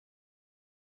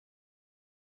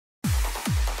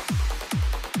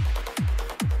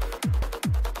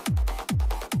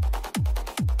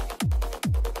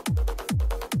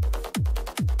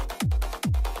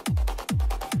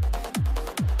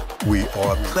We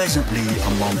are presently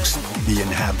amongst the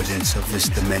inhabitants of this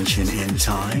dimension in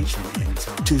time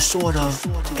to sort of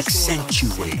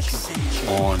accentuate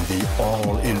on the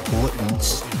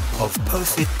all-importance of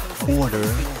perfect order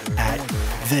at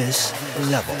this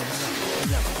level.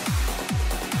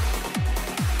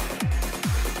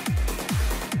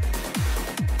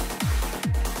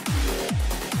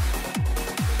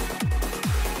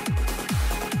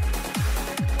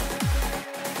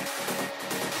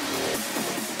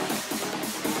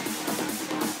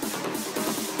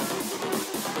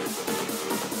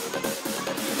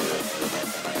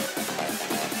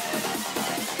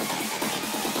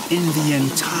 In the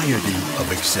entirety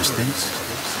of existence,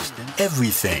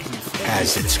 everything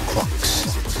has its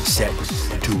crux set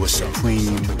to a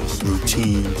supreme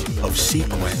routine of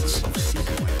sequence.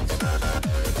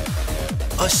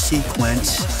 A sequence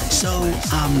so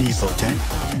omnipotent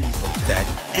that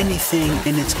anything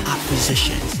in its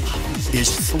opposition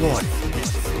is thwarted,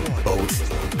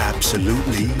 both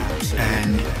absolutely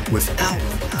and without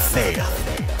fail.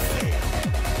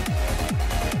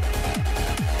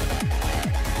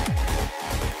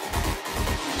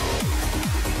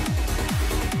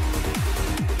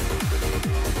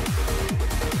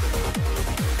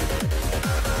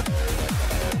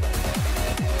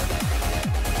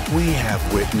 We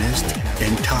have witnessed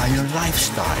entire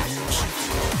lifestyles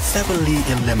thoroughly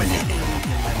eliminated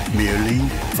merely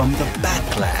from the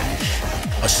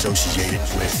backlash associated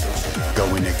with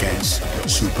going against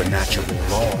supernatural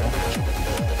law.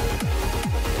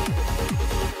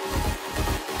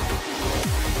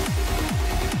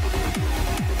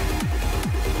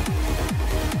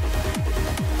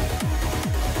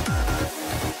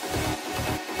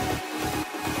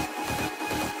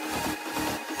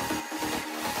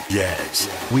 Yes,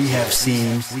 we have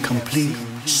seen complete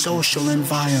social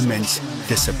environments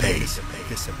dissipate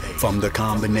from the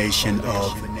combination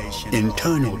of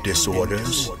internal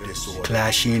disorders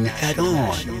clashing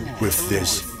head-on with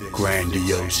this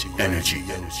grandiose energy.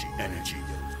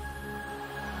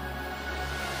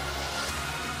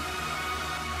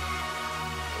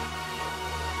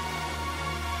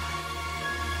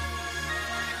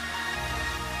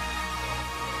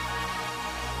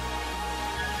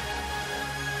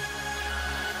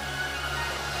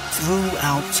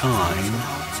 Throughout time,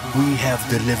 we have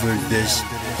delivered this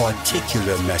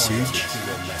particular message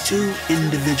to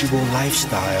individual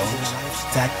lifestyles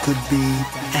that could be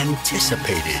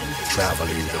anticipated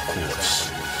traveling the course,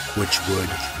 which would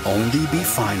only be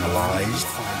finalized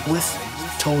with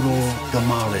total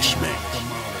demolishment.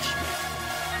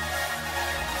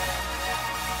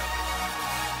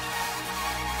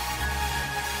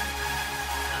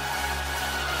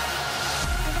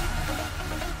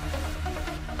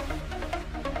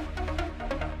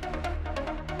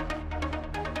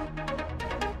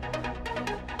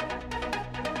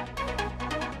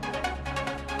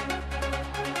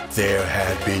 There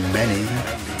have been many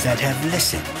that have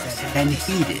listened and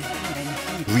heeded,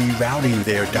 rerouting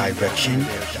their direction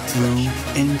through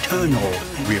internal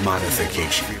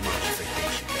remodification.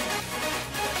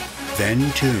 Then,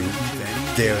 too,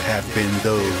 there have been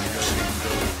those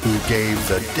who gave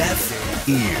the deaf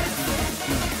ear,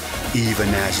 even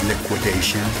as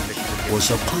liquidation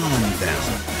was upon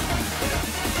them.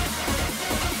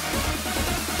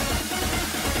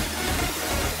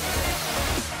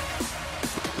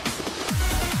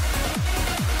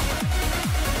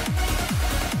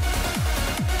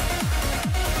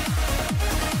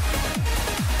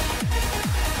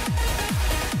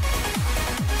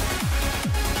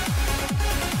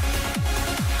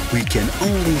 We can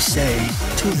only say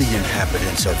to the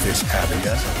inhabitants of this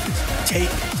area, take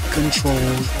control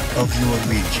of your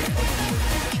region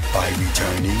by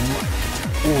returning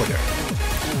order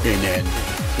in an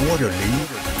orderly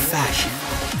fashion,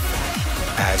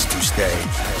 as to stay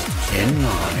in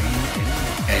line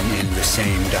and in the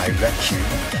same direction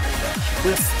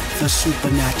with the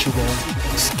supernatural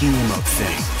scheme of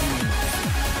things.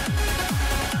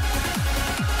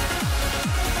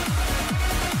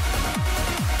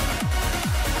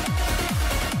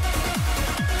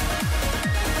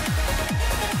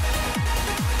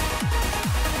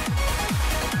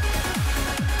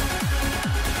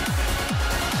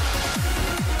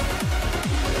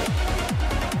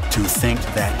 To think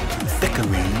that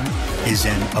bickering is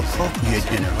an appropriate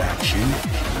interaction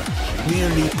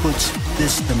merely puts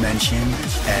this dimension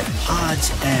at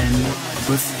odds end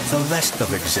with the rest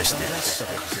of existence,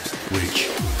 which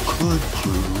could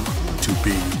prove to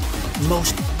be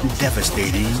most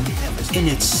devastating in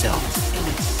itself.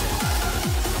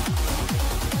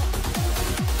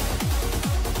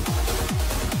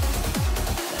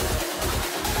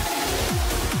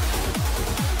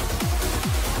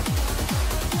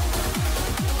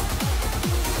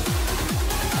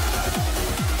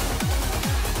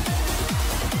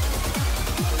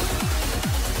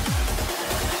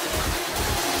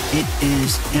 it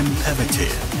is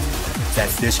imperative that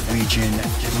this region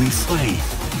refrain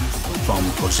from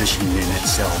positioning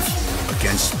itself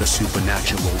against the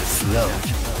supernatural flood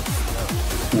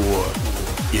or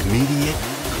immediate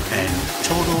and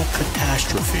total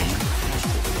catastrophe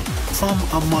from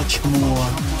a much more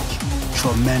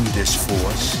tremendous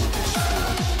force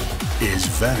is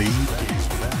very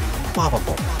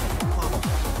probable.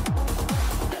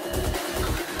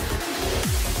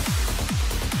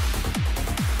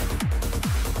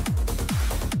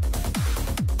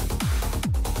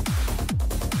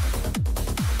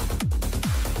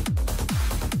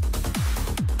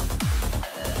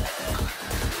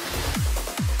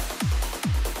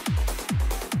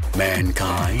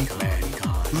 Mankind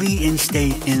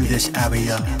reinstate in this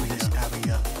area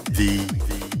the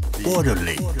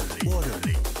orderly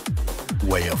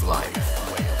way of life.